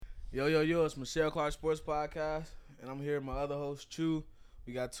Yo, it's Michelle Clark Sports Podcast, and I'm here with my other host, Chu.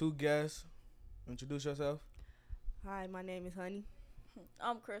 We got two guests. Introduce yourself. Hi, my name is Honey.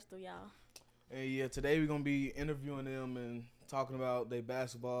 I'm Krystal, y'all. And yeah, today we're going to be interviewing them and talking about their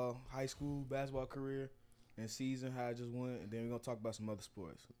high school basketball career and season, how it just went, and then we're going to talk about some other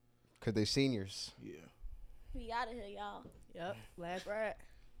sports. Because they seniors. Yeah. We out of here, y'all. Yep, last ride.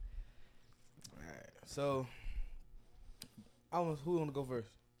 All right. So, who want to go first?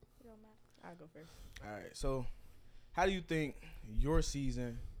 It don't matter. I'll go first. All right. So, how do you think your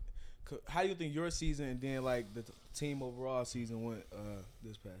season and then like the team overall season went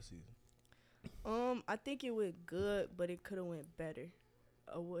this past season? I think it went good, but it could have went better.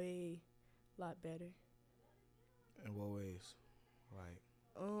 A lot better. In what ways? Like,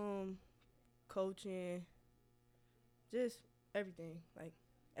 Coaching, just everything. Like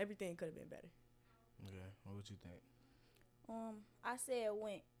everything could have been better. okay, what would you think? I said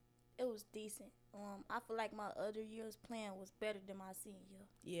it was decent. I feel like my other year's plan was better than my senior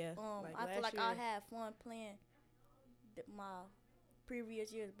year. Yeah. I feel like I had fun playing my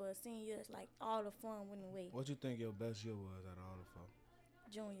previous years, but senior year, it's like all the fun went away. What you think your best year was out of all the four?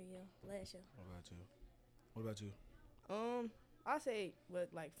 Junior year, last year. What about you? I say, but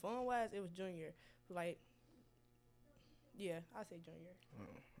like fun wise, it was junior. Like, yeah, I say junior. Right.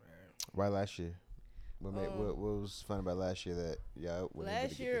 Why last year? What was fun about last year that y'all wasn't able to Last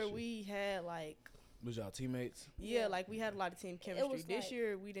get year this we had like Was y'all teammates? yeah, like we had a lot of team chemistry. was This like,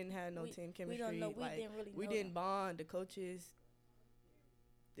 year we didn't have no team We chemistry. don't know. Like, We didn't didn't bond. The coaches.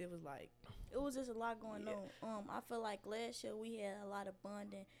 It was like It was just a lot going Yeah. on. I feel like last year we had a lot of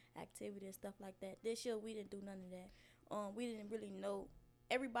bonding activity and stuff like that. This year we didn't do none of that. We didn't really know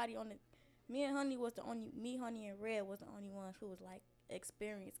everybody on the. Me, Honey, and Red was the only ones who was like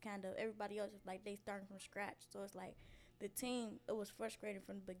experienced, kind of. Everybody else was like they starting from scratch. So it's like the team. It was frustrating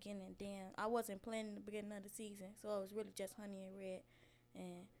from the beginning. Then I wasn't playing in the beginning of the season, so it was really just Honey and Red,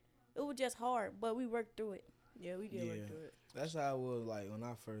 and it was just hard. But we worked through it. yeah, we did work through it. That's how it was like when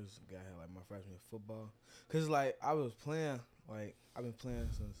I first got here, like my freshman year of football. Cause like I was playing, like I've been playing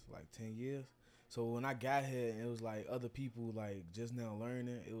since like 10 years. So when I got here and it was like other people like just now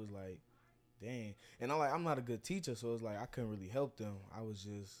learning, it was like, dang. And I'm not a good teacher, so it's like I couldn't really help them. I was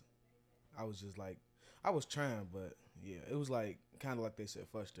just like, I was trying, but yeah, it was like kind of like they said,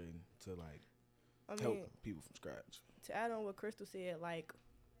 frustrating to like help people from scratch. To add on what Krystal said, like,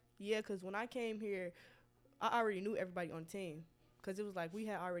 yeah, because when I came here, I already knew everybody on the team. Because it was like we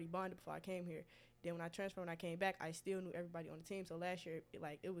had already bonded before I came here. Then when I transferred, when I came back, I still knew everybody on the team. So last year,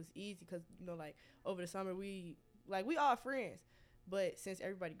 it was easy because, like, over the summer, we all friends. But since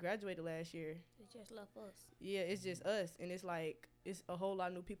everybody graduated last year, It just left us. yeah, it's just us. And it's like, it's a whole lot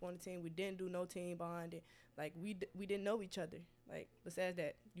of new people on the team. We didn't do no team bonding. Like, we didn't know each other. Like, besides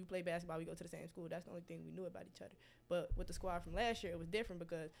that, you play basketball, we go to the same school. That's the only thing we knew about each other. But with the squad from last year, it was different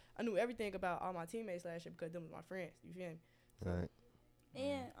because I knew everything about all my teammates last year because them was my friends. You feel me? So, Right.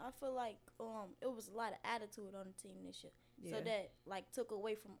 And I feel like it was a lot of attitude on the team this year. Yeah. So that like took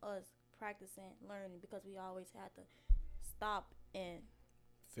away from us practicing, learning because we always had to stop and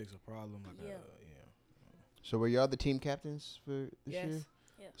Fix a problem. Like Yeah. Yeah. So were y'all the team captains for this Yes. year?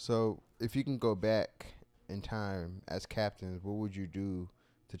 Yeah. So if you can go back in time as captains, what would you do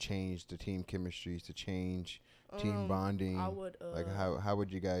to change the team chemistries, to change team bonding? I would like how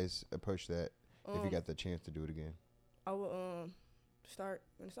would you guys approach that if you got the chance to do it again? I would start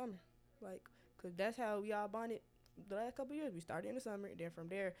in the summer, like, cause that's how we all bonded the last couple of years. We started in the summer, and then from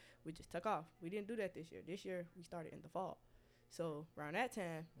there we just took off. We didn't do that this year. This year we started in the fall, so around that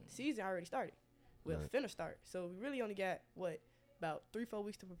time the season already started. We'll Right. finna start, so we really only got about 3-4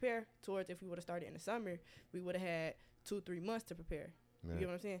 weeks to prepare. Towards if we would have started in the summer, we would have had 2-3 months to prepare. Right. You get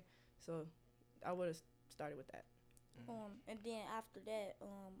what I'm saying? So I would have started with that. and then after that,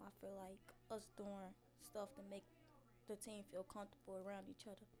 I feel like us doing stuff to make the team feel comfortable around each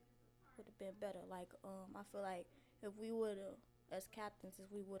other would have been better. Like, I feel like if we would have, as captains, if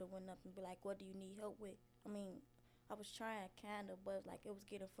we would have went up and be like, what do you need help with? I mean, I was trying kind of, but like it was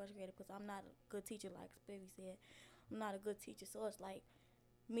getting frustrated because I'm not a good teacher, like Spivey said. I'm not a good teacher, so it's like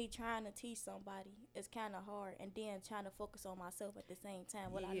me trying to teach somebody is kind of hard, and then trying to focus on myself at the same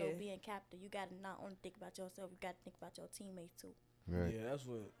time. What I know Yeah. being captain, you got to not only think about yourself, you got to think about your teammates too. Right. Yeah, that's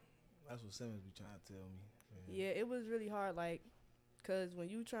what Simmons be trying to tell me. Yeah, it was really hard, like, cause when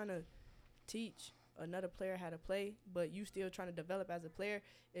you trying to teach another player how to play, but you still trying to develop as a player,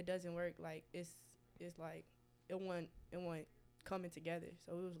 it doesn't work. Like it's like it wasn't coming together.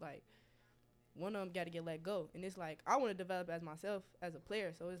 So it was like one of them got to get let go, and it's like I want to develop as myself as a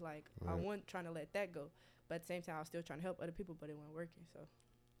player. So it's like I Right. wasn't trying to let that go, but at the same time I was still trying to help other people, but it wasn't working. So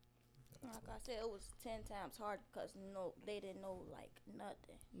Like I said, it was 10 times harder because they didn't know like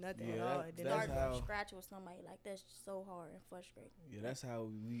nothing. Nothing Yeah, at all. that- It didn't that's Starting how- from scratch with somebody like that's so hard and frustrating. Yeah, that's how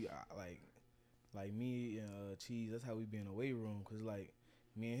we like me and Cheese. That's how we be in the weight room. Cause like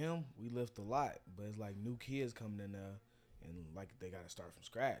me and him, we lift a lot, but it's like new kids coming in there, and like they gotta start from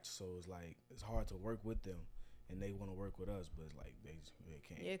scratch. So it's like it's hard to work with them, and they want to work with us, but it's like they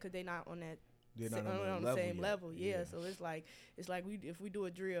can't. Yeah, because they not on that. They're Not not on that the same yet. level. Yeah. So it's like we if we do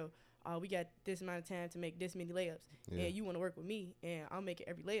a drill, we got this amount of time to make this many layups, Yeah. and you want to work with me, and I'll make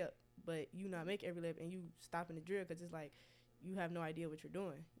every layup, but you not make every layup, and you stopping the drill because it's like you have no idea what you're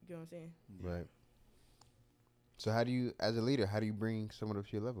doing. You get what I'm saying? Right. So how do you, as a leader, how do you bring someone up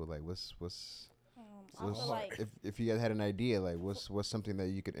to your level? Like, what's I feel like if you guys had an idea, like what's something that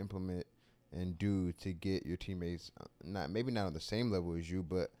you could implement and do to get your teammates maybe not on the same level as you,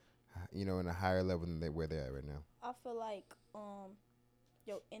 but in a higher level than where they're at right now. I feel like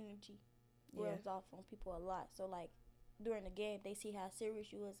your energy rubs off on people a lot. So like during the game, they see how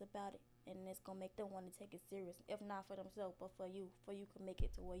serious you is about it, and it's gonna make them want to take it serious. If not for themselves, but for you can make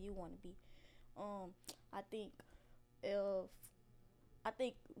it to where you want to be. I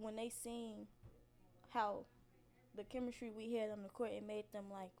think when they seen how the chemistry we had on the court, it made them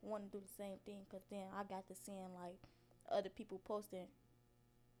like want to do the same thing. Cause then I got to seeing like other people posting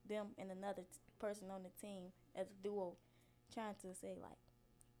them and another person on the team as a duo, trying to say like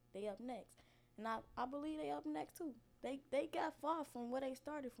they up next, and I believe they up next too. They got far from where they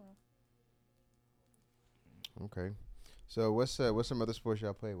started from. Okay. So what's some other sports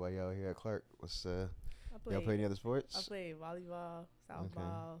y'all play while y'all here at Clark? Y'all play any other sports? I played volleyball,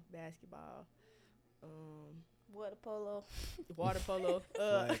 softball, basketball, Water polo. water polo,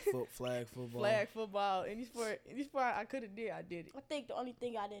 flag football. flag football. Any sport I could have did, I did it. I think the only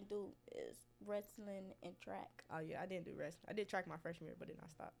thing I didn't do is wrestling and track. Oh yeah, I didn't do wrestling. I did track my freshman year, but then I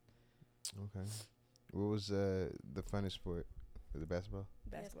stopped. Okay. What was the funnest sport? Was it basketball?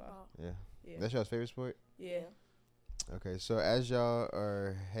 Basketball. Yeah. Yeah. That's y'all's favorite sport? Yeah. Okay. So as y'all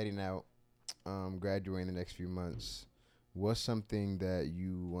are heading out, graduating the next few months, what's something that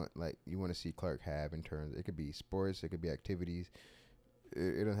you want to see Clark have in terms? It could be sports, it could be activities.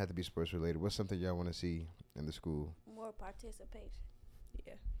 It doesn't have to be sports related. What's something y'all want to see in the school? More participation.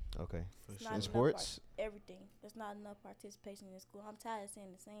 Yeah. Okay. For Not sure. In enough sports? Everything. There's not enough participation in school. I'm tired of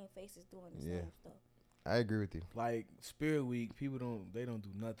seeing the same faces doing the Yeah. same stuff. I agree with you. Like Spirit Week, people don't do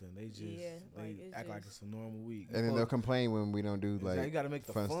nothing. They just like, they it's act like just- it's a normal week. And then they'll complain when we don't do like you gotta make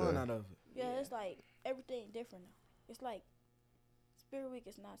the fun fun stuff. out of it. Yeah, it's like everything different now. It's like Spirit Week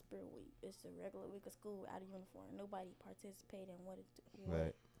is not Spirit Week. It's a regular week of school out of uniform. Nobody participate in what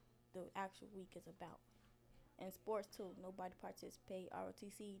Right. the actual week is about. And sports too. Nobody participate.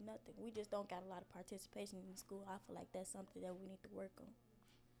 ROTC, nothing. We just don't got a lot of participation in school. I feel like that's something that we need to work on.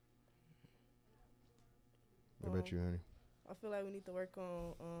 What about you, honey? I feel like we need to work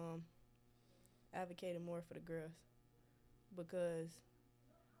on advocating more for the girls, because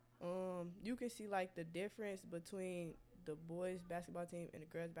you can see like the difference between the boys basketball team and the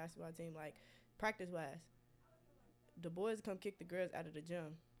girls basketball team, like practice wise. The boys come kick the girls out of the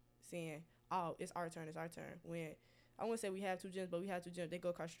gym saying, oh, it's our turn. When I wouldn't say we have two gyms, but we have two gyms. They go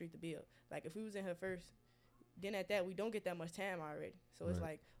across the street to build. Like if we was in her first, then at that we don't get that much time already. So it's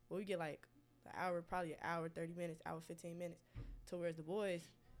Right. like, well, we get like an hour, probably an hour 30 minutes, hour 15 minutes. To whereas the boys,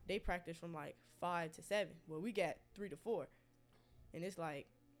 they practice from like 5 to 7. Well, we got 3 to 4, and it's like,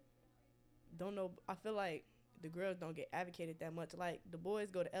 don't know. I feel like the girls don't get advocated that much. Like the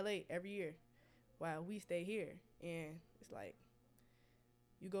boys go to LA every year, while we stay here, and it's like,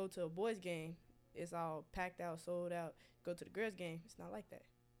 you go to a boys game, it's all packed out, sold out. Go to the girls game, it's not like that.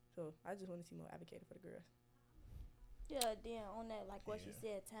 So I just want to see more advocated for the girls. Yeah, then on that, like what she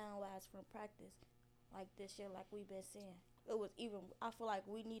said, time-wise from practice, like this year, like we've been saying, it was even, I feel like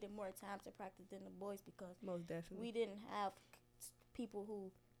we needed more time to practice than the boys because Most definitely. we didn't have people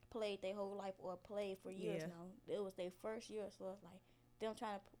who played their whole life or played for years Yeah. now. It was their first year, so it's like them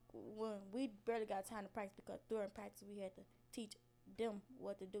trying to, when we barely got time to practice because during practice we had to teach them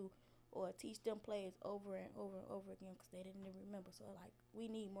what to do or teach them plays over and over and over again because they didn't even remember. So like we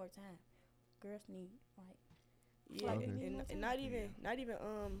need more time. Girls need like. Yeah, Like, and not even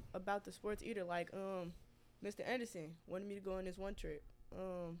about the sports either. Like Mr. Anderson wanted me to go on this one trip.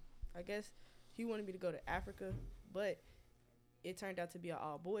 I guess he wanted me to go to Africa, but it turned out to be an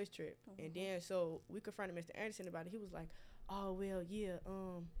all boys trip. And then so we confronted Mr. Anderson about it. He was like, "Oh well, yeah,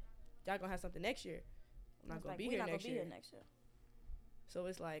 y'all gonna have something next year. I'm not gonna be here next year." So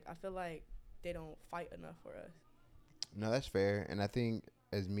it's like I feel like they don't fight enough for us. No, that's fair. And I think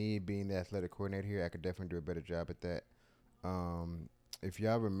as me being the athletic coordinator here, I could definitely do a better job at that. if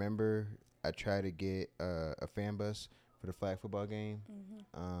y'all remember, I tried to get a fan bus for the flag football game.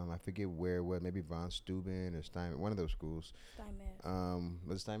 I forget where it was, maybe Von Steuben or Stein, one of those schools. Steinmetz.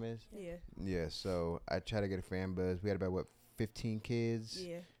 Was it Steinmetz? Yeah. Yeah, so I tried to get a fan bus. We had about, 15 kids?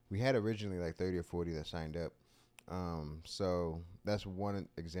 Yeah. We had originally like 30 or 40 that signed up. So that's one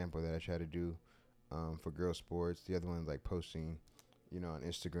example that I try to do for girls sports. The other one is like posting, on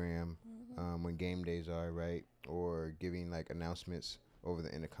Instagram when game days are, right? Or giving like announcements over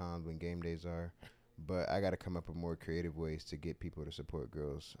the intercom when game days are. But I got to come up with more creative ways to get people to support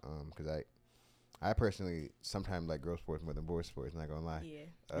girls. Because I personally sometimes like girl sports more than boys sports. Not gonna lie.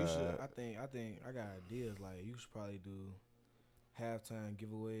 Yeah. You should. I think I got ideas. Like you should probably do halftime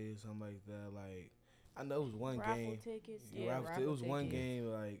giveaways, something like that. Like I know it was one Raffle game. tickets. Yeah, It was one tickets. game.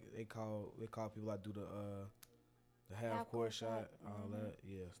 Like they call people like do the half court shot, all that.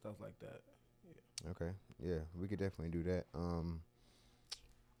 Yeah, stuff like that. Okay. Yeah, we could definitely do that.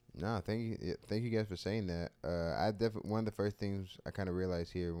 No, thank you. Thank you guys for saying that. One of the first things I kind of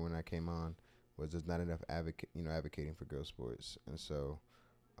realized here when I came on was there's not enough advocating for girls sports, and so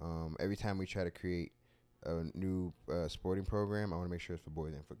every time we try to create a new sporting program, I want to make sure it's for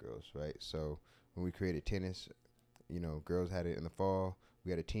boys and for girls, right? So when we created tennis, girls had it in the fall. We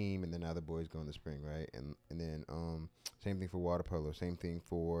had a team, and then now the boys go in the spring, right? And then same thing for water polo, same thing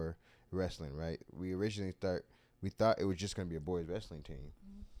for wrestling, right? We thought it was just gonna be a boys wrestling team,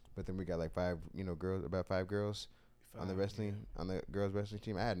 but then we got like about five girls on the girls wrestling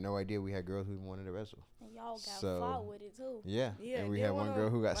team. I had no idea we had girls who wanted to wrestle. And y'all got fought with it too. Yeah, Yeah, and we then had one one girl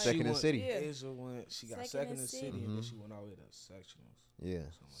of- who got like, second in city. Yeah. Asia went. She got second in city, and then she went all the way to sectionals. Yeah.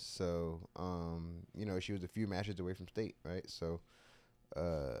 So, she was a few matches away from state, right? So,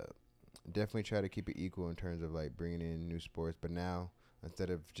 definitely try to keep it equal in terms of like bringing in new sports. But now, instead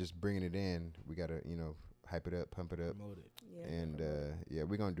of just bringing it in, we gotta, hype it up, pump it up, Promote it. Yeah. and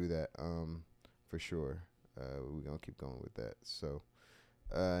we're gonna do that for sure. We're gonna keep going with that. So,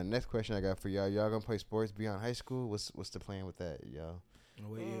 next question I got for y'all: y'all gonna play sports beyond high school? What's the plan with that, y'all?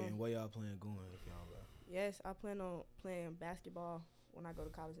 And where y'all plan going if y'all go? Yes, I plan on playing basketball when I go to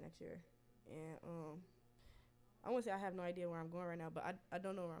college next year, and I won't say I have no idea where I'm going right now, but I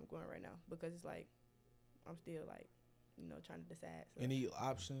don't know where I'm going right now because it's like I'm still like trying to decide. So. Any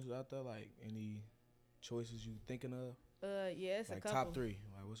options out there? Like any choices you thinking of? Yeah, it's Like a couple. top three.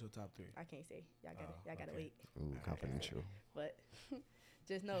 Like what's your top three? I can't say. Y'all gotta okay. wait. Ooh, confidential. But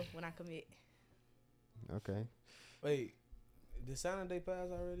just know when I commit. Okay. Wait, did signing day pass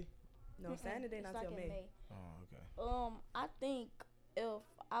already? No, Saturday It's not like till in May. Oh, okay. I think if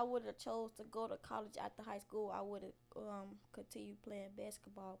I would have chose to go to college after high school, I would have continued playing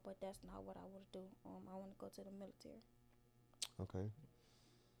basketball, but that's not what I want to do. I want to go to the military. Okay.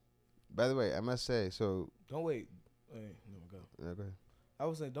 By the way, I must say, so Don't wait. Hey, no, go. go ahead. I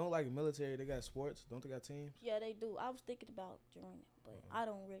was saying, don't like military. They got sports. Don't they got teams? Yeah, they do. I was thinking about joining, but I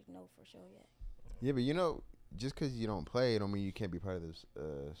don't really know for sure yet. Yeah, but just because you don't play, don't mean you can't be part of this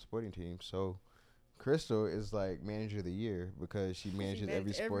sporting team. So, Krystal is like manager of the year because she manages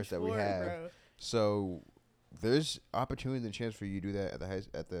every sport that we have. Bro. So, there's opportunity and chance for you to do that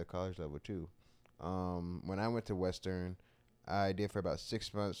at the college level too. When I went to Western, I did for about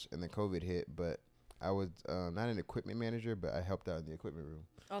 6 months, and then COVID hit. But I was not an equipment manager, but I helped out in the equipment room.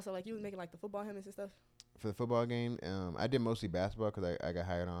 Also, like you was making like the football helmets and stuff. For the football game, I did mostly basketball because I got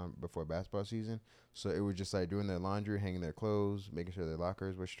hired on before basketball season. So it was just like doing their laundry, hanging their clothes, making sure their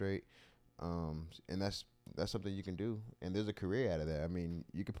lockers were straight. And that's something you can do. And there's a career out of that. I mean,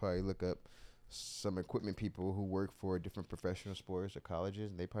 you could probably look up some equipment people who work for different professional sports or colleges,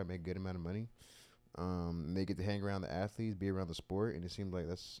 and they probably make a good amount of money. And they get to hang around the athletes, be around the sport, and it seems like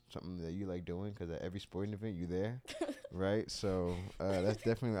that's something that you like doing because at every sporting event, you're there, right? So that's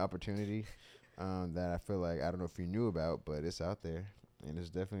definitely an opportunity. That I feel like I don't know if you knew about, but it's out there and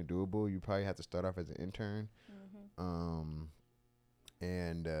it's definitely doable. You probably have to start off as an intern, and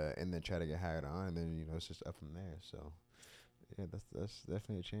then try to get hired on, and then it's just up from there. So yeah, that's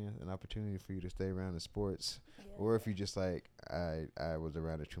definitely a chance, an opportunity for you to stay around in sports, or if you just like I was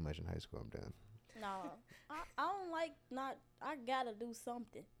around it too much in high school, I'm done. No, I don't like not. I gotta do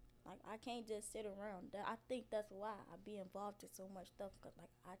something. Like, I can't just sit around. I think that's why I be involved in so much stuff. Because, like,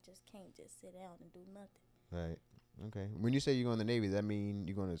 I just can't just sit down and do nothing. Right. Okay. When you say you're going to the Navy, does that mean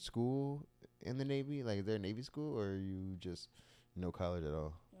you're going to school in the Navy? Like, is there a Navy school, or are you just no college at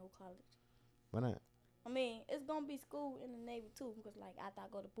all? No college. Why not? I mean, it's going to be school in the Navy, too. Because, like, after I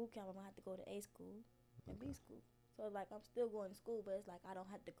go to boot camp, I'm going to have to go to A school and B school. So, like, I'm still going to school, but it's like I don't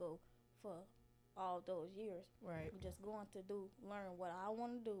have to go for all those years. Right. I'm just going to learn what I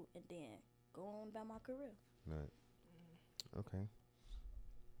want to do and then go on about my career. Right. Okay.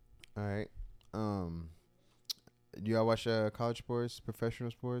 All right. Do y'all watch college sports,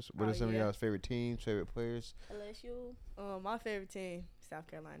 professional sports? What Oh, are some of yeah. y'all's favorite teams, favorite players? LSU. My favorite team, South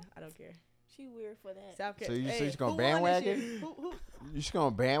Carolina. I don't care. She weird for that. South So Carolina. you just gonna who won this year? bandwagon? Who? You just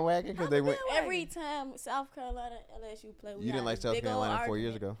going bandwagon because they went. Every time South Carolina LSU play, we You didn't had like this South big old Carolina 4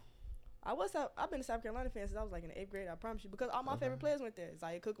 years argument. ago. I've been a South Carolina fan since I was like in the 8th grade. I promise you, because all my favorite players went there.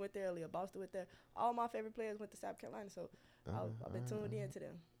 Zaya Cook went there. Leah Boston went there. All my favorite players went to South Carolina. So I've been tuned in to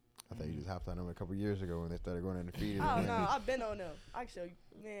them. I thought you just hopped on them a couple years ago when they started going undefeated. Oh no, I've been on them. I can show you,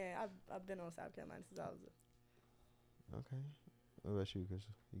 man. I've been on South Carolina since I was. Okay. What about you,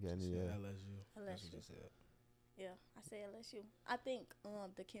 Krystal? You got any? LSU. That's what LSU. you said. Yeah, I say LSU. I think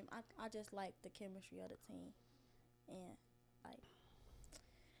I just like the chemistry of the team, and like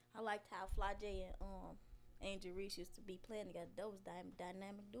I liked how Fly J and Angel Reese used to be playing together. That was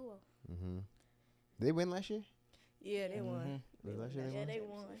dynamic duo. They win last year? Yeah, they won. Was last year Yeah, they they won?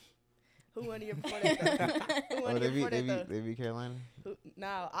 won. Who won the year before that? Though? Who won Oh, the year before that? Though? they beat Carolina?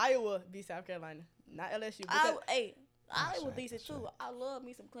 Now Iowa beat South Carolina, not LSU. I was right, decent that's too. I love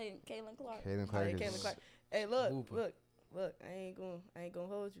me some Kaylin Clark. Kaylin Oh, Clark yeah, is... Caitlin Clark. Hey, look. Hooper. I ain't gonna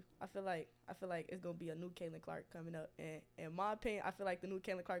hold you. I feel like it's gonna be a new Caitlin Clark coming up, and in my opinion, I feel like the new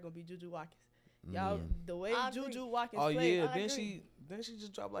Caitlin Clark gonna be Juju Watkins. Y'all, the way I agree. Juju Watkins Oh play, yeah, I then agree. she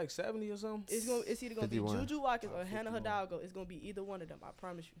just dropped like 70 or something. it's either gonna 51. be Juju Watkins or 51. Hannah Hidalgo. It's gonna be either one of them. I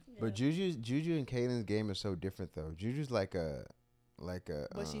promise you. But Juju and Kaylin's game is so different, though. Juju's like a...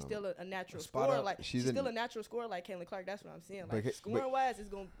 But she's still a natural spot scorer. up. Like She's she's a- still a natural scorer like Caitlin Clark. That's what I'm saying. Like But- scoring wise, it's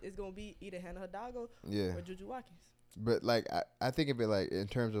gonna be either Hannah Hidalgo Yeah. or Juju Watkins. But, like, I think of it, like, in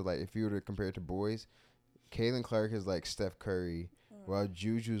terms of, like, if you were to compare it to boys, Kaylin Clark is like Steph Curry, while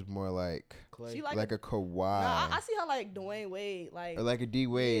Juju's more like... Clay. She Like like a Kawhi. Nah, I see her like Dwayne Wade, like or like a D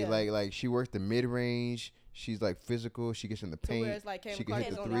Wade. Yeah. Like she works the mid range. She's like physical. She gets in the to paint. where it's like She Caitlin can Clark hit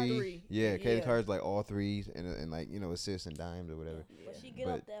is the on three. that three. Yeah, Kaylin Clark's like all threes and like, you know, assists and dimes or whatever. But she get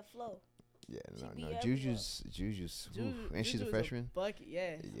But- up that flow. Yeah, She no, be no. everywhere. Juju's, Juju, and she's a Juju is freshman. bucket,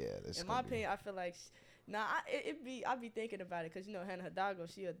 yeah. Yeah, that's In my opinion, I feel like I be thinking about it because you know Hannah Hidalgo,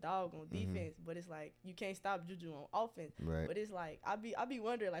 she a dog on defense, but it's like you can't stop Juju on offense. Right. But it's like I be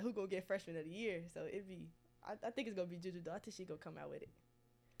wondering like who gonna get freshman of the year. So I think it's gonna be Juju though. I think she gonna come out with it.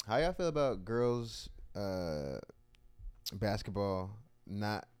 How y'all feel about girls basketball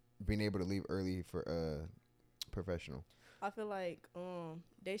not being able to leave early for professional? I feel like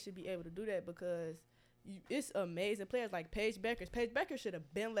they should be able to do that because it's amazing players like Paige Beckers. Paige Becker should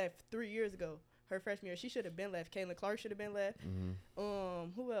have been left 3 years ago. Her freshman year, she should have been left. Caitlin Clark should have been left.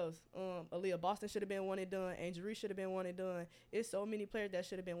 Who else? Aaliyah Boston should have been one and done. Angel Reese should have been one and done. It's so many players that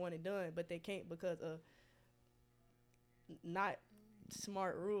should have been one and done, but they can't because of not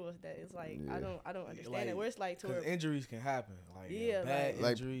smart rules. That it's like I don't understand Like, it. Where it's like to because where injuries can happen. Like Yeah, bad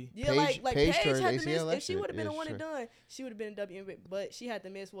like- injury. yeah, Paige- like Paige Paige tore had his to ACL miss. If last she year. would have been Yeah, a one and sure. done, she would have been in WNBA. But she had to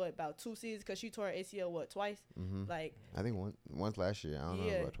miss about 2 seasons because she tore her ACL twice. Like I think once last year. I don't know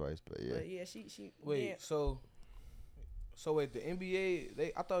Yeah. about twice, but yeah. but yeah, she Wait, yeah. so wait, the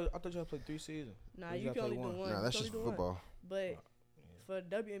NBA I thought y'all played 3 seasons. Nah, Or you gotta can only play do one? one. No, You that's can just only do one. football. But for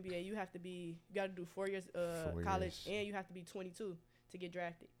WNBA, you got to do 4 years 4 college, years. and you have to be 22 to get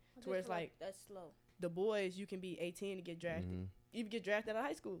drafted. I To where just it's feel like that's slow. the boys, you can be 18 to get drafted. You can get drafted out of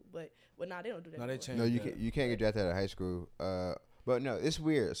high school, but nah, they don't do that. No, they anymore. changed. No, you that. can't get drafted out of high school. But no, it's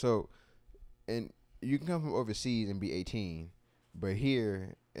weird. So, and you can come from overseas and be 18, but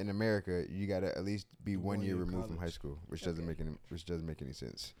here in America, you gotta at least be 1 year removed from high college. school, which doesn't make any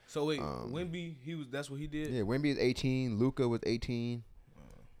sense. So wait, Um, Wemby, that's what he did. Yeah, Wemby is 18. Luca was 18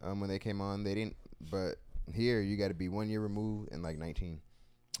 when they came on. They didn't, but here you got to be 1 year removed and like 19.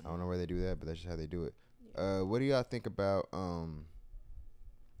 I don't know where they do that, but that's just how they do it. What do y'all think about?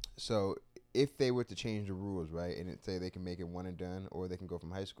 So if they were to change the rules, right, and it say they can make it one and done, or they can go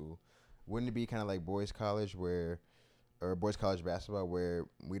from high school, wouldn't it be kind of like boys' college or boys' college basketball, where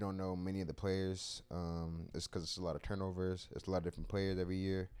we don't know many of the players? It's because it's a lot of turnovers. It's a lot of different players every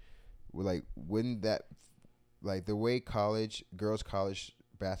year. Wouldn't that, like the way girls' college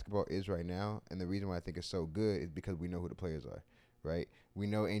basketball is right now, and the reason why I think it's so good is because we know who the players are, right? We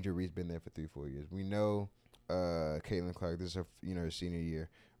know Angel Reese been there for 3-4 years. We know Caitlin Clark, this is her senior year.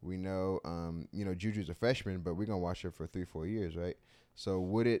 We know Juju's a freshman, but we're gonna watch her for 3-4 years, right? So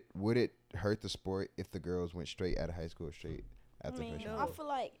would it hurt the sport if the girls went straight out of high school, straight after freshman? I feel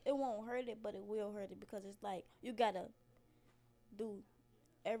like it won't hurt it, but it will hurt it because it's like you gotta do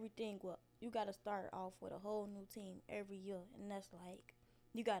everything. Well, you gotta start off with a whole new team every year, and that's like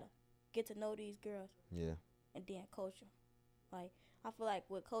you gotta get to know these girls. Yeah. And then coach them. Like I feel like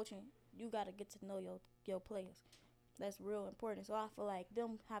with coaching, you gotta get to know your players. that's real important. So I feel like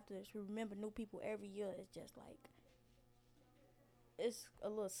them have to remember new people every year. It's just like it's a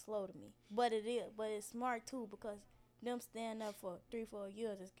little slow to me, but it is. But it's smart too because them staying up for 3-4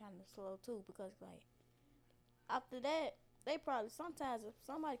 years is kind of slow too because like after that they probably sometimes if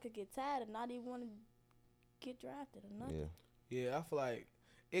somebody could get tired and not even want to get drafted or nothing. Yeah, I feel like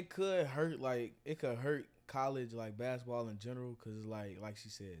it could hurt. Like it could hurt college like basketball in general because it's like she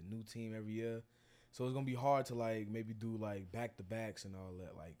said, new team every year. So it's gonna be hard to like maybe do like back to backs and all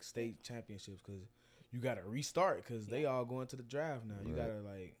that, like state championships, because you gotta restart because they all going to the draft now. You gotta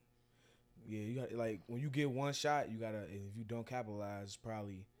like, you got like when you get one shot, you gotta. And if you don't capitalize, it's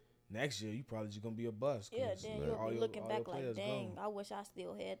probably next year you probably just gonna be a bust. Yeah, then you'll be looking back like, dang, I wish I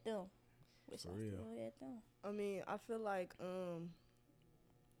still had them. For real. I mean, I feel like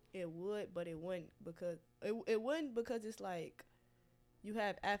it would, but it wouldn't because it wouldn't because it's like you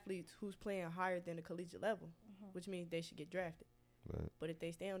have athletes who's playing higher than the collegiate level, which means they should get drafted. Right. But if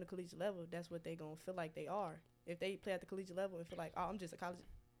they stay on the collegiate level, that's what they gonna feel like they are. If they play at the collegiate level and feel like, oh, I'm just a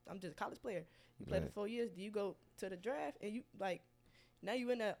college player. You play for 4 years, do you go to the draft and you like now you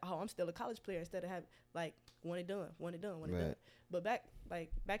in that, oh, I'm still a college player instead of have like one and done. But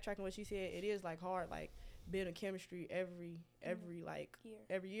backtracking what she said, it is like hard like building chemistry every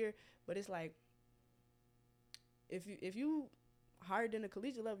year. But it's like if you higher than the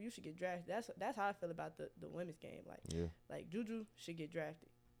collegiate level, you should get drafted. That's how I feel about the women's game. Like Juju should get drafted.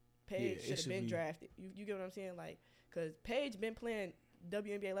 Paige should have been drafted. You get what I'm saying? Like, cause Paige been playing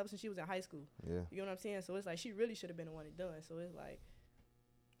WNBA level since she was in high school. Yeah. You know what I'm saying? So it's like she really should have been the one and done. So it's like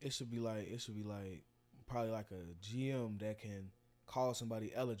it should be like probably like a GM that can call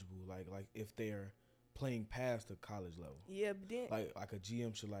somebody eligible, like if they're playing past the college level. Yeah, but then like a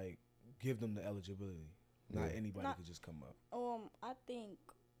GM should like give them the eligibility. Not anybody could just come up. I think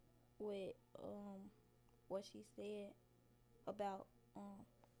with what she said about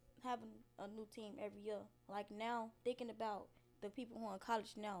having a new team every year. Like now, thinking about the people who are in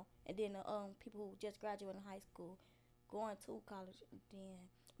college now, and then the people who just graduated high school, going to college, and then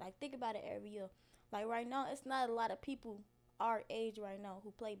like think about it every year. Like right now, it's not a lot of people our age right now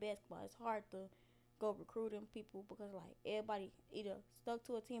who play basketball. It's hard to go recruiting people because like everybody either stuck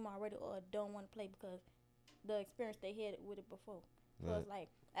to a team already or don't want to play because the experience they had with it before. So it's like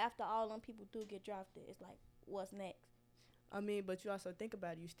after all them people do get drafted, it's like what's next? I mean, but you also think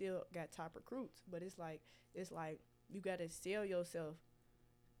about it, you still got top recruits, but it's like you gotta sell yourself.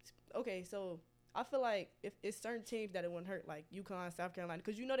 Okay, so I feel like if it's certain teams that it wouldn't hurt, like UConn, South Carolina,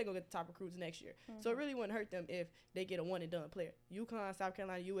 because you know they're gonna get the top recruits next year. So it really wouldn't hurt them if they get a one and done player. UConn, South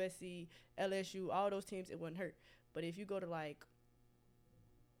Carolina, USC, LSU, all those teams, it wouldn't hurt. But if you go to like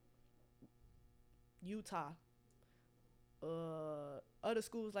Utah, other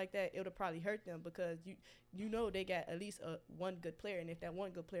schools like that, it'll probably hurt them because you know they got at least one good player, and if that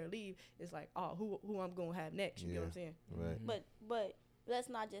one good player leave, it's like, oh, who I'm gonna have next? You know what I'm saying? Right. But let's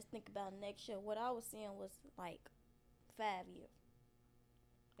not just think about next year. What I was saying was like 5 years.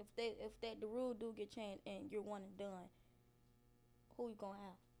 If the rule do get changed and you're one and done, who you gonna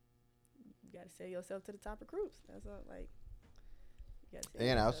have? You gotta sell yourself to the top recruits. That's all, like.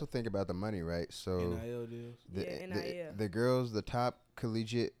 And I also think about the money, right? So NIL deals. The girls, the top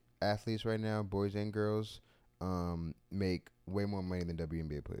collegiate athletes right now, boys and girls, make way more money than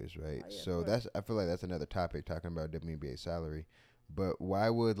WNBA players, right? So I feel like that's another topic, talking about WNBA salary. But why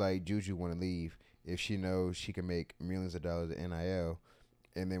would like Juju want to leave if she knows she can make millions of dollars in NIL,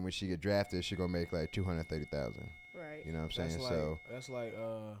 and then when she get drafted, she gonna make like $230,000? Right. You know what I'm saying? That's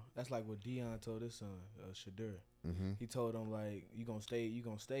like what Dion told his son, Shadur. Mm-hmm. He told him like you gonna stay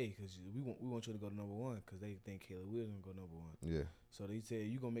because we want you to go to number one because they think Caleb Williams gonna go number one. Yeah. So they said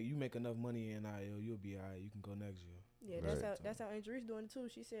you make enough money in NIL, you'll be alright. You can go next year. Yeah, that's how Andree's doing it too.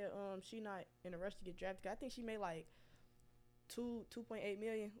 She said she not in a rush to get drafted. I think she made like $2.8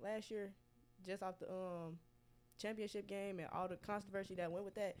 million last year just off the championship game and all the controversy that went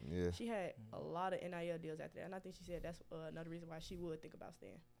with that. Yeah. She had a lot of NIL deals after that, and I think she said that's another reason why she would think about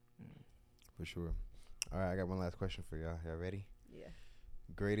staying. For sure. All right, I got one last question for y'all. Y'all ready? Yeah.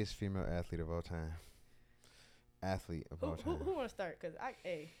 Greatest female athlete of all time. Who want to start? Cause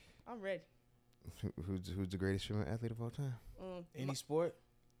I'm ready. Who's the greatest female athlete of all time? Any sport?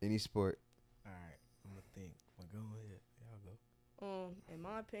 Any sport. All right, I'm gonna think. Go ahead. Y'all go. In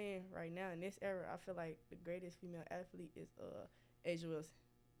my opinion, right now in this era, I feel like the greatest female athlete is Asia Wilson.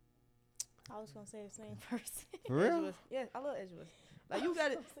 I was gonna say the same person. For real? Yeah, I love Asia Wilson. Like you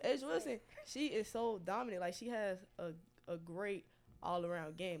got it, Asia Wilson. She is so dominant. Like she has a great all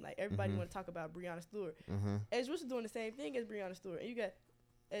around game. Like everybody want to talk about Breonna Stewart. Asia Wilson doing the same thing as Breonna Stewart. And you got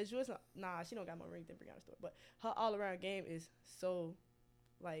Nah, she don't got more rings than Brianna Stewart, but her all around game is so,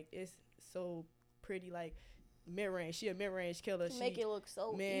 like, it's so pretty. Like, mid range, she a mid range killer. She make it look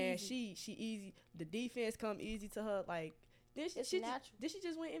so easy. She easy. The defense come easy to her. Like, did she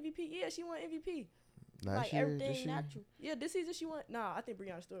just win MVP? Yeah, she won MVP. Last year, everything natural. Yeah, this season she won. Nah, I think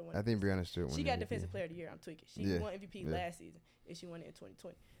Brianna Stewart won. I think Brianna Stewart won. She got MVP. Defensive Player of the Year. I'm tweaking. She won MVP last season, and she won it in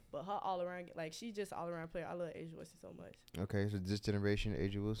 2020. But her all around, like, she's just all around player. I love Asia Wilson so much. Okay, so this generation,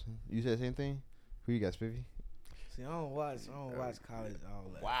 Asia Wilson. You said the same thing. Who you got, Spivey? See, I don't watch college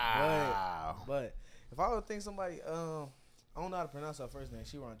all that. Wow. But if I would think somebody, I don't know how to pronounce her first name.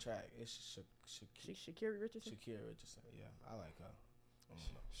 She run track. It's Shakira Richardson. Shakira Richardson. Yeah, I like her. I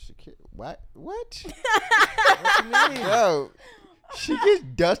don't know. Shakira, what? What What you mean? Yo, she gets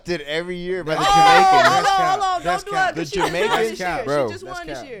dusted every year by the Hold Jamaicans. on. Don't do it. The She just won this Jamaicans, year. bro. She just won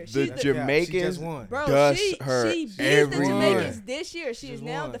this year. The Jamaicans She just won. Bro, dust she her beat the every Jamaicans year. this year. She is Just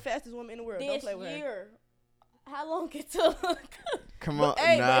now won. the fastest woman in the world. Don't This play with her. year. How long it took? Come on, But,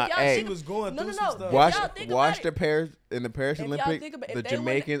 hey, but nah, if y'all hey. She was going No, through no, some no. stuff. If Watch, y'all think watch about the Paris in the Paris If y'all Olympics. think about- if The they wouldn't-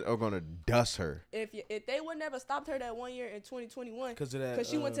 Jamaicans are gonna dust her. If they would never stopped her that 1 year in 2021, Because of that. because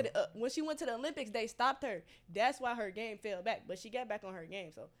she went to the when she went to the Olympics, they stopped her. That's why her game fell back. But she got back on her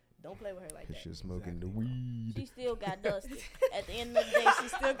game, so don't play with her like that. She's smoking the Exactly. weed. She still got dusted. At the end of the day, she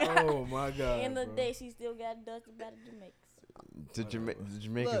still got. Oh my At God. the end of the bro. day, she still got dusted by the Jamaicans. The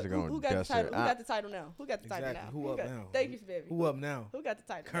Jamaicans Look, are gonna who got the dust title? her. Who got the title now? Who got the title Exactly. now? Who up got, now? Thank you, baby. Who up now? Who got the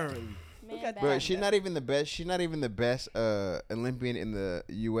title? Currently. Man, got bad. Bro, she's not even the best. She's not even the best Olympian in the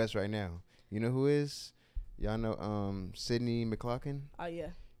U.S. right now. You know who is? Y'all know Sydney McLaughlin. Oh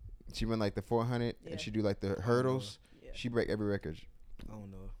yeah. She run like the 400 Yeah. and she do like the hurdles. Yeah. She break every record. I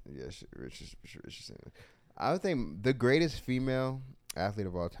don't know. Yeah, Richardson. I would think the greatest female athlete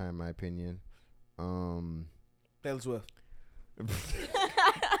of all time, in my opinion. Taylor Swift.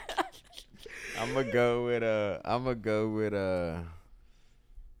 I'm gonna go with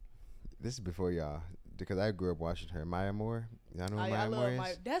this is before y'all because I grew up watching her. Maya Moore. Y'all know who I Maya Moore love is?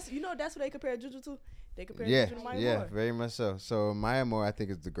 Maya. That's what they compare Juju to. They compare Yeah, Juju to Maya yeah, Moore. very much so. So Maya Moore, I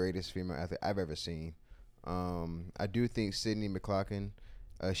think, is the greatest female athlete I've ever seen. I do think Sydney McLaughlin.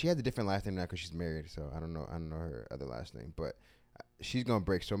 She has a different last name now because she's married. So I don't know her other last name, but she's gonna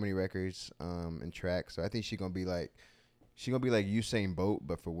break so many records in track. So I think she's gonna be like Usain Bolt,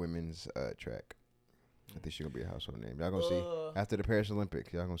 but for women's track. I think she's gonna be a household name. Y'all gonna see after the Paris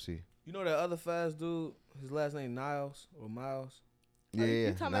Olympics. Y'all gonna see. You know that other fast dude? His last name Niles or Miles. Yeah, You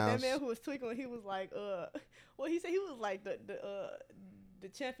yeah. talking about that Niles. man who was tweaking when he was like, well, he said he was like the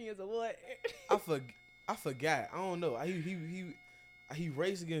champions of what? I forgot. I don't know. He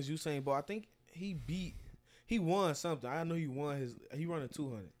raced against Usain Bolt. I think he won something. I know he run a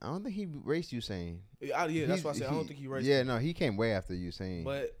 200. I don't think he raced Usain. Yeah, that's why I said I don't think he raced. Yeah, him. no, he came way after Usain.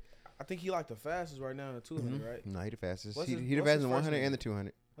 But I think he like the fastest right now in the 200, right? No, he the fastest. What's He his- the what's fastest his in first 100 name? and the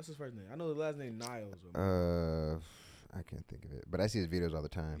 200. What's his first name? I know his last name Niles. I can't think of it, but I see his videos all the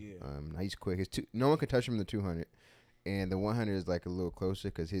time. Yeah. He's quick. No one can touch him in the 200, and the 100 is like a little closer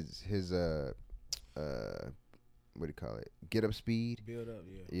because his what do you call it? Get up speed. Build up,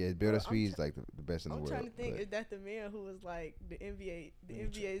 yeah. Yeah, build up I'm speed is like the best in the I'm world. trying to think, but- is that the man who was like the NBA? The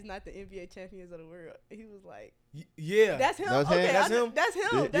NBA is not the NBA champions of the world. He was like, Yeah. that's him. That was him? Okay, That's him? That's him.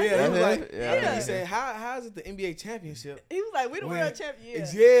 Yeah, That's Yeah, he him. was him? like, Yeah. he said, how is it the NBA championship? He was like, we the When- world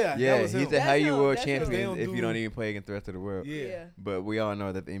champions. Yeah, Yeah, that was he him. said, "How That's you him, world that's him. champions They don't if you do- don't even play against the rest of the world?" Yeah. But we all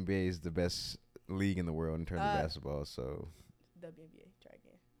know that the NBA is the best league in the world in terms of basketball. So WNBA. Try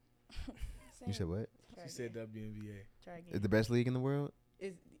again. you said what? Try She said again. WNBA. Try Is again. the best league in the world?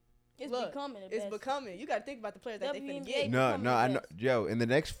 It's Look, becoming the It's best. becoming. You got to think about the players that they finna WNBA get. No. No, becoming no, the I know, best. Joe. In the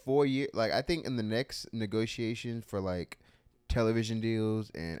next 4 years, like I think in the next negotiation for like television deals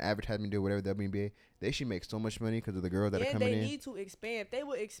and advertisement deal, whatever WNBA, they should make so much money because of the girls that are And coming they in. need to expand.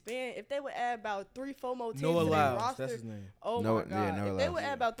 If they would add about 3-4 more teams Noah to their Lyles, roster. that's his name. Oh Noah- my yeah, god! Noah If they Lyles, would yeah.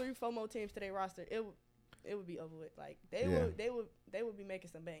 add about 3-4 more teams to their roster, it would be over with. Like they would be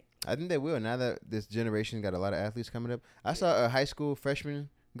making some bank. I think they will now that this generation got a lot of athletes coming up. I saw a high school freshman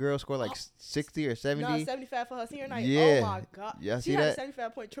girl score like 60 or 70. No, 75 for her senior night. Yeah. Oh my god! Y'all she see had that? a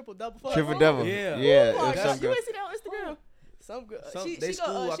 75 point triple double for Triple her. double. Yeah. Yeah. Oh my it was god! some You girl. ain't see that on Instagram? Some girl. They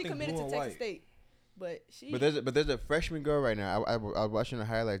school, I She think, committed blue to and Texas white. State, but she. But there's a freshman girl right now. I was watching the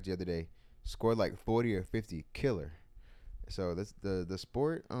highlights the other day. Scored like 40 or 50. Killer. So that's the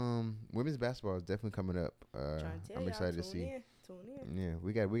sport. Women's basketball is definitely coming up. Trying to tell I'm y'all, excited to tune see. in. Yeah,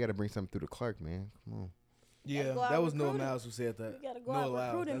 we got to bring something through the Clark, man. Come on. Yeah, Gotta go out that was Noah recruiting. Miles who said that. You gotta go Noah out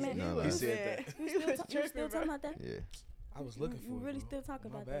Lyles, recruiting, that's- man. No, he Lyles. said that. You still talking about that? Yeah. I was looking for You it, really bro. still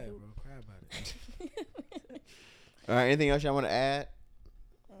talking My about bad, that, dude. bro. Cry about it. All right. Anything else y'all want to add?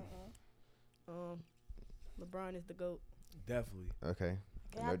 LeBron is the GOAT. Definitely. Okay.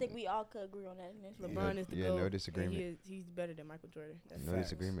 Yeah, I think we all could agree on that. In this room. LeBron is the Yeah, GOAT. no and disagreement. He's better than Michael Jordan. That's No Facts.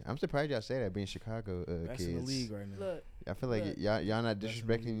 disagreement. I'm surprised y'all say that being Chicago Best kids. in the league right now. Look, I feel like Look. y'all not Best in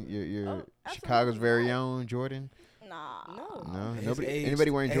the disrespecting league. your Oh, Chicago's absolutely very not. own Jordan. Nah. no. No, At his nobody. age-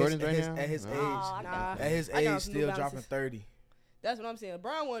 Anybody wearing at his- Jordans right now? At his No. age, Nah. at his I got age, some still New dropping Balances. 30. That's what I'm saying.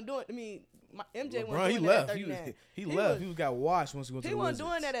 LeBron wasn't doing. I mean, MJ LeBron, wasn't he doing that at left. He 39. he He left. was- He got washed once he went to He the wasn't Wizards.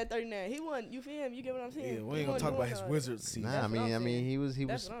 doing that at 39. He wasn't. You feel him? You get what I'm saying? Yeah, we He ain't gonna wasn't talk about doing his all Wizards season. Nah, I That's what mean, I'm saying. he was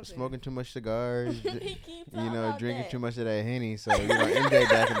That's what I'm saying. smoking too much cigars, He keep talking you know, about drinking that. too much of that Henny. So MJ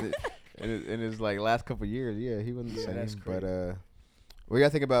back in his like last couple of years, yeah, he wasn't the Yeah, same. that's But crazy. what y'all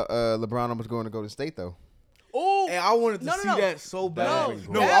think about LeBron almost going to Golden State though? Oh, And I wanted to No, no, see no. that so bad.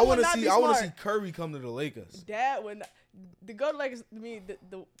 No, No, that I would want to not see. be I want to see smart. Curry come to the Lakers. Dad when the go to Lakers. I mean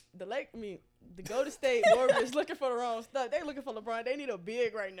the Lake. I mean the Golden State Warriors looking for the wrong stuff. They looking for LeBron. They need a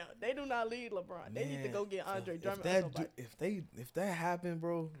big right now. They do not need LeBron. They need to Man, go get Andre if Drummond. or that somebody. if that happened,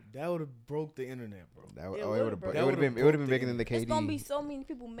 bro, that would have broke the internet, bro. That would Yeah, it would've would have broke- that would've been broke bigger the than the KD. It's gonna be so many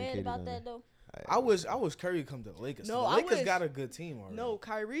people mad KD about done that it. though. I wish Curry come to the Lakers. No, the I Lakers wish- got a good team already. No,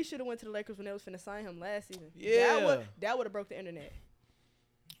 Kyrie should have went to the Lakers when they was finna sign him last season. Yeah. that would have broke the internet.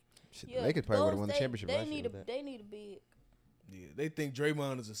 Shit, the Yeah, Lakers probably would have Golden won the State, championship They last year. need with a that. they need a big. Yeah, they think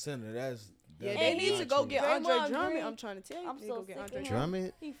Draymond is a center. Yeah, that's they And need he- to go true. get Draymond Andre Drummond. Green, I'm trying to tell you. I'm They so go get sick Andre of him. Drummond.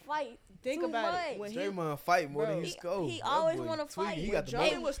 Drummond. He fight. Think too about much. it. When Draymond fight more Bro, than he he- score. he That always boy wanna tweaking. fight. He When got the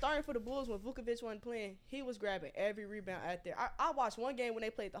Drummond ball. was starting for the Bulls when Vukovic wasn't playing. He was grabbing every rebound out there. I watched one game when they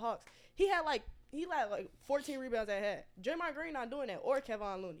played the Hawks. He had like 14 rebounds at half. Draymond Green not doing that, or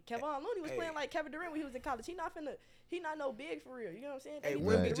Kevon Looney. Kevon Looney was Hey. playing like Kevin Durant when he was in college. He not no big for real. You know what I'm saying? They Hey, need to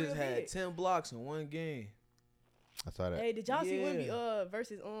Wemby Wemby get just real had big. 10 blocks in one game. I saw that. Hey, did y'all see Yeah. Wemby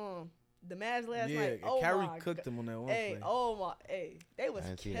versus the Mavs last Yeah, night? Oh Kyrie my cooked God. him on that one Hey, play. oh my, hey, they was I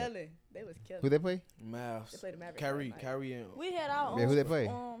didn't see that. killing. They was killing. Who they play? They Mavs. played the Mavericks Kyrie, last night. Kyrie and We had our Yeah, own. who they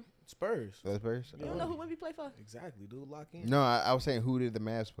play? Spurs. Those Spurs. You don't know who Wemby play for? Exactly, dude. Lock in. No, I was saying who did the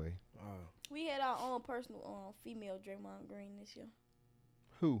Mavs play? We had our own personal female Draymond Green this year.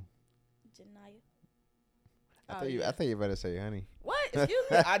 Who? Janiyah. I Oh, thought you. yeah. I thought you were about to say Honey. What?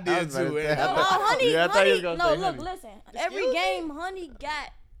 Excuse me. I I did was about to too. say, and I No, thought- honey, Yeah, I thought you was honey. gonna No, say look, Honey. listen. Excuse Every me? game, honey got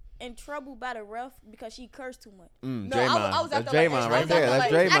in trouble by the ref because she cursed too much. No, Draymond. I was That's acting like- Draymond I right was there. acting That's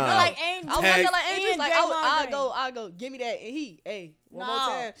like- Draymond. Acting like Angel. I was Tag- acting like Andrew's like, Draymond Green. I go, give me that, and hey, one more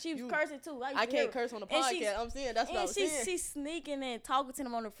time. She was You- cursing too. I can't curse on the And she's- podcast. I'm saying that's what I And was saying. she's sneaking and talking to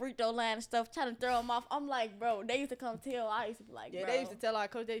them on the free throw line and stuff, trying to throw them off. I'm like, bro, they used to come tell. I used to be like, Yeah, bro. they used to tell our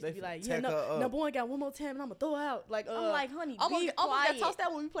coach. They used to They be like, tech her up. number one got one more time, and I'm gonna throw out. Like, I'm like, honey, almost be got quiet. tossed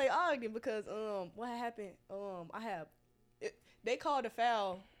out when we played Ogden because what happened? They called a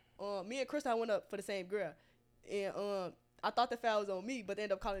foul. Me and Krystal went up for the same girl, and I thought the foul was on me, but they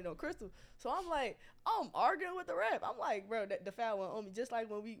ended up calling it on Krystal. So I'm like, I'm arguing with the ref. I'm like, bro, the foul went on me. Just like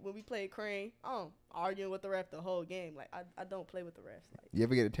when we played Crane, I'm arguing with the ref the whole game. Like I don't play with the refs. Like, You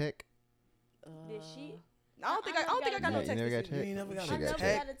ever get a tech? Did she? I don't think I got no You text. never this got season. tech? You ain't never got Shit I a never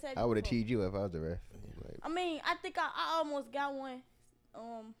tech. got a text. I would have before. teed you if I was the ref. Like, I mean, I think I almost got one.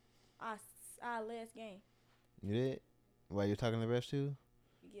 Our last game. you did? While you're talking to the refs too?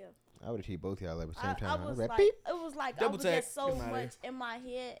 Yeah. I would have teed both y'all at the I same time. was I'd be like, beep. it was like Double I was tag. just so Get 'em outta much in my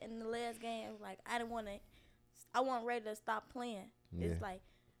head in the last game. It was like I wasn't ready to stop playing. Yeah. It's like,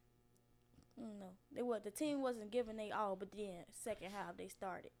 the team wasn't giving they all, but then second half they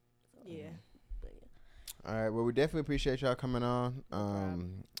started. So, Yeah. but yeah. All right. Well, we definitely appreciate y'all coming on.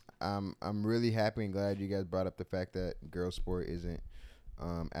 I'm really happy and glad you guys brought up the fact that girls sport isn't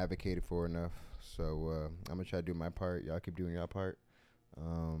advocated for enough. So I'm gonna try to do my part. Y'all keep doing y'all part.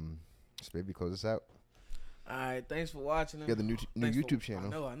 Spivey, close us out. All right, thanks for watching. You got the new Thanks for- YouTube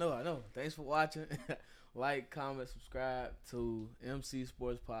channel. I know. Thanks for watching. Like, comment, subscribe to MC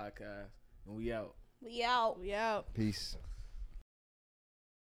Sports Podcast, and we out. We out. We out. Peace.